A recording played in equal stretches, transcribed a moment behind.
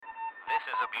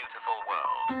This is a Beautiful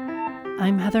World.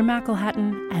 I'm Heather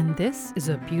McElhatton, and this is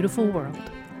A Beautiful World.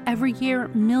 Every year,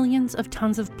 millions of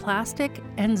tons of plastic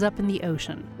ends up in the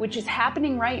ocean. Which is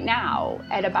happening right now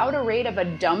at about a rate of a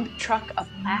dump truck of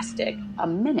plastic a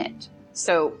minute.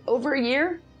 So over a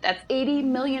year, that's 80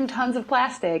 million tons of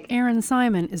plastic. Erin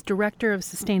Simon is Director of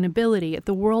Sustainability at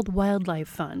the World Wildlife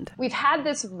Fund. We've had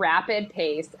this rapid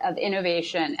pace of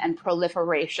innovation and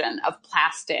proliferation of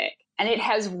plastic, and it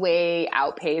has way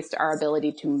outpaced our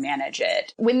ability to manage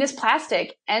it. When this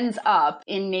plastic ends up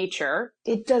in nature,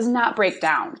 it does not break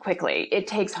down quickly. It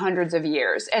takes hundreds of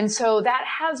years. And so that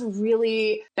has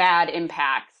really bad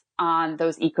impacts on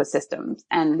those ecosystems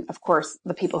and, of course,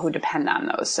 the people who depend on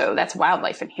those. So that's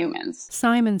wildlife and humans.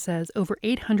 Simon says over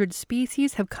 800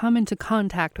 species have come into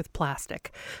contact with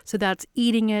plastic. So that's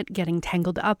eating it, getting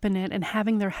tangled up in it, and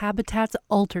having their habitats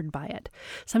altered by it.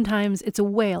 Sometimes it's a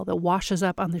whale that washes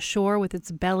up on the shore with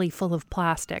its belly full of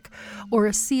plastic, or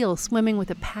a seal swimming with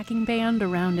a packing band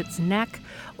around its neck,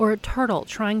 or a turtle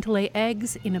trying to lay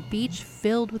eggs in a beach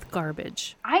filled with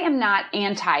garbage. I am not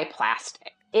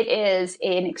anti-plastic. It is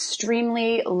an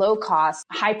extremely low-cost,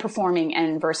 high-performing,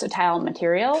 and versatile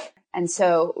material. And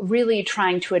so really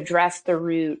trying to address the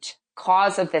root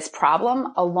cause of this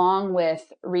problem, along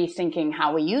with rethinking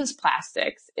how we use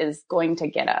plastics, is going to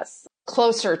get us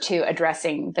closer to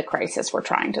addressing the crisis we're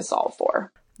trying to solve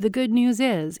for. The good news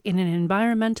is, in an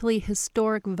environmentally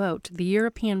historic vote, the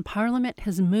European Parliament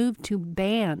has moved to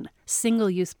ban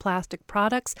single-use plastic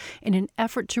products in an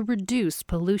effort to reduce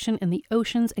pollution in the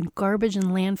oceans and garbage in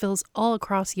landfills all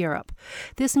across Europe.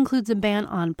 This includes a ban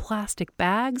on plastic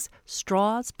bags,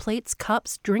 straws, plates,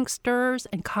 cups, drink stirrers,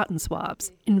 and cotton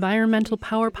swabs. Environmental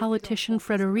power politician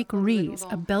Frédéric Ries,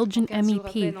 a Belgian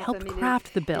MEP, helped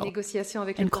craft the bill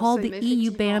and called the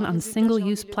EU ban on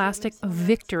single-use plastic a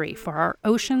victory for our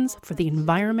oceans, for the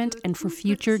environment, and for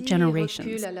future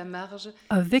generations.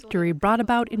 A victory brought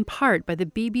about in part by the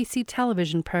BBC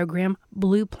television program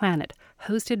Blue Planet,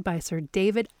 hosted by Sir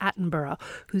David Attenborough,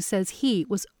 who says he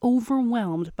was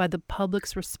overwhelmed by the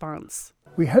public's response.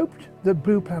 We hoped that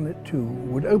Blue Planet 2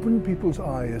 would open people's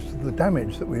eyes to the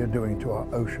damage that we are doing to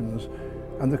our oceans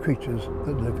and the creatures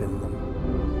that live in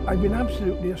them. I've been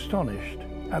absolutely astonished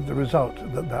at the result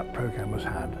that program has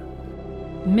had.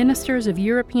 Ministers of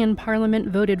European Parliament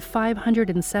voted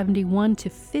 571 to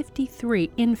 53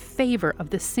 in favor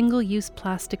of the single-use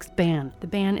plastics ban. The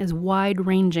ban is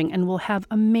wide-ranging and will have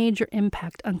a major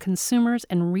impact on consumers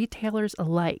and retailers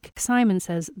alike. Simon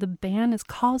says the ban is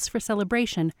cause for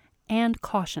celebration and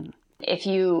caution. If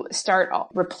you start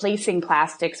replacing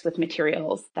plastics with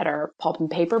materials that are pulp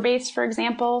and paper based, for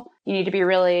example, you need to be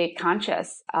really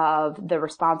conscious of the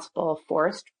responsible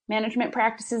forest management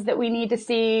practices that we need to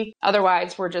see.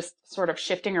 Otherwise, we're just sort of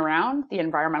shifting around the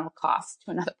environmental costs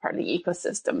to another part of the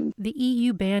ecosystem. The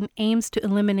EU ban aims to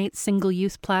eliminate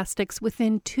single-use plastics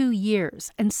within 2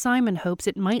 years, and Simon hopes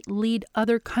it might lead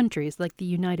other countries like the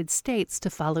United States to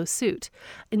follow suit.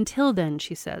 Until then,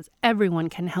 she says, everyone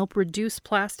can help reduce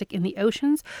plastic in the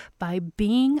oceans by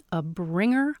being a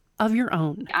bringer of your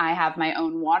own. I have my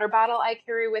own water bottle I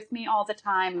carry with me all the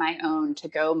time, my own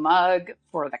to-go mug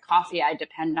for the coffee I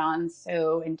depend on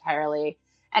so entirely,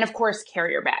 and of course,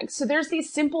 carrier bags. So there's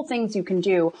these simple things you can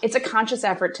do. It's a conscious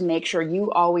effort to make sure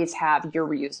you always have your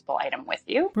reusable item with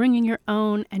you. Bringing your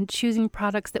own and choosing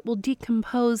products that will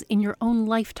decompose in your own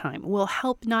lifetime will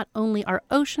help not only our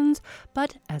oceans,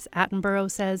 but, as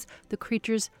Attenborough says, the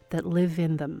creatures that live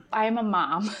in them. I am a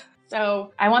mom.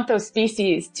 So I want those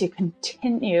species to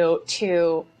continue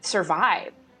to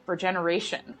survive for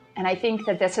generations. And I think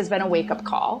that this has been a wake-up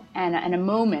call and a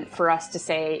moment for us to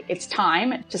say it's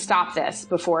time to stop this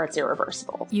before it's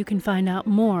irreversible. You can find out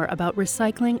more about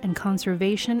recycling and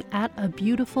conservation at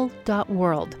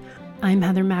abeautiful.world. I'm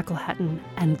Heather McElhatton,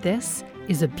 and this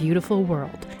is A Beautiful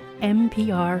World,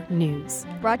 NPR News.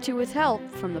 Brought to you with help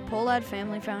from the Pohlad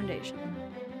Family Foundation.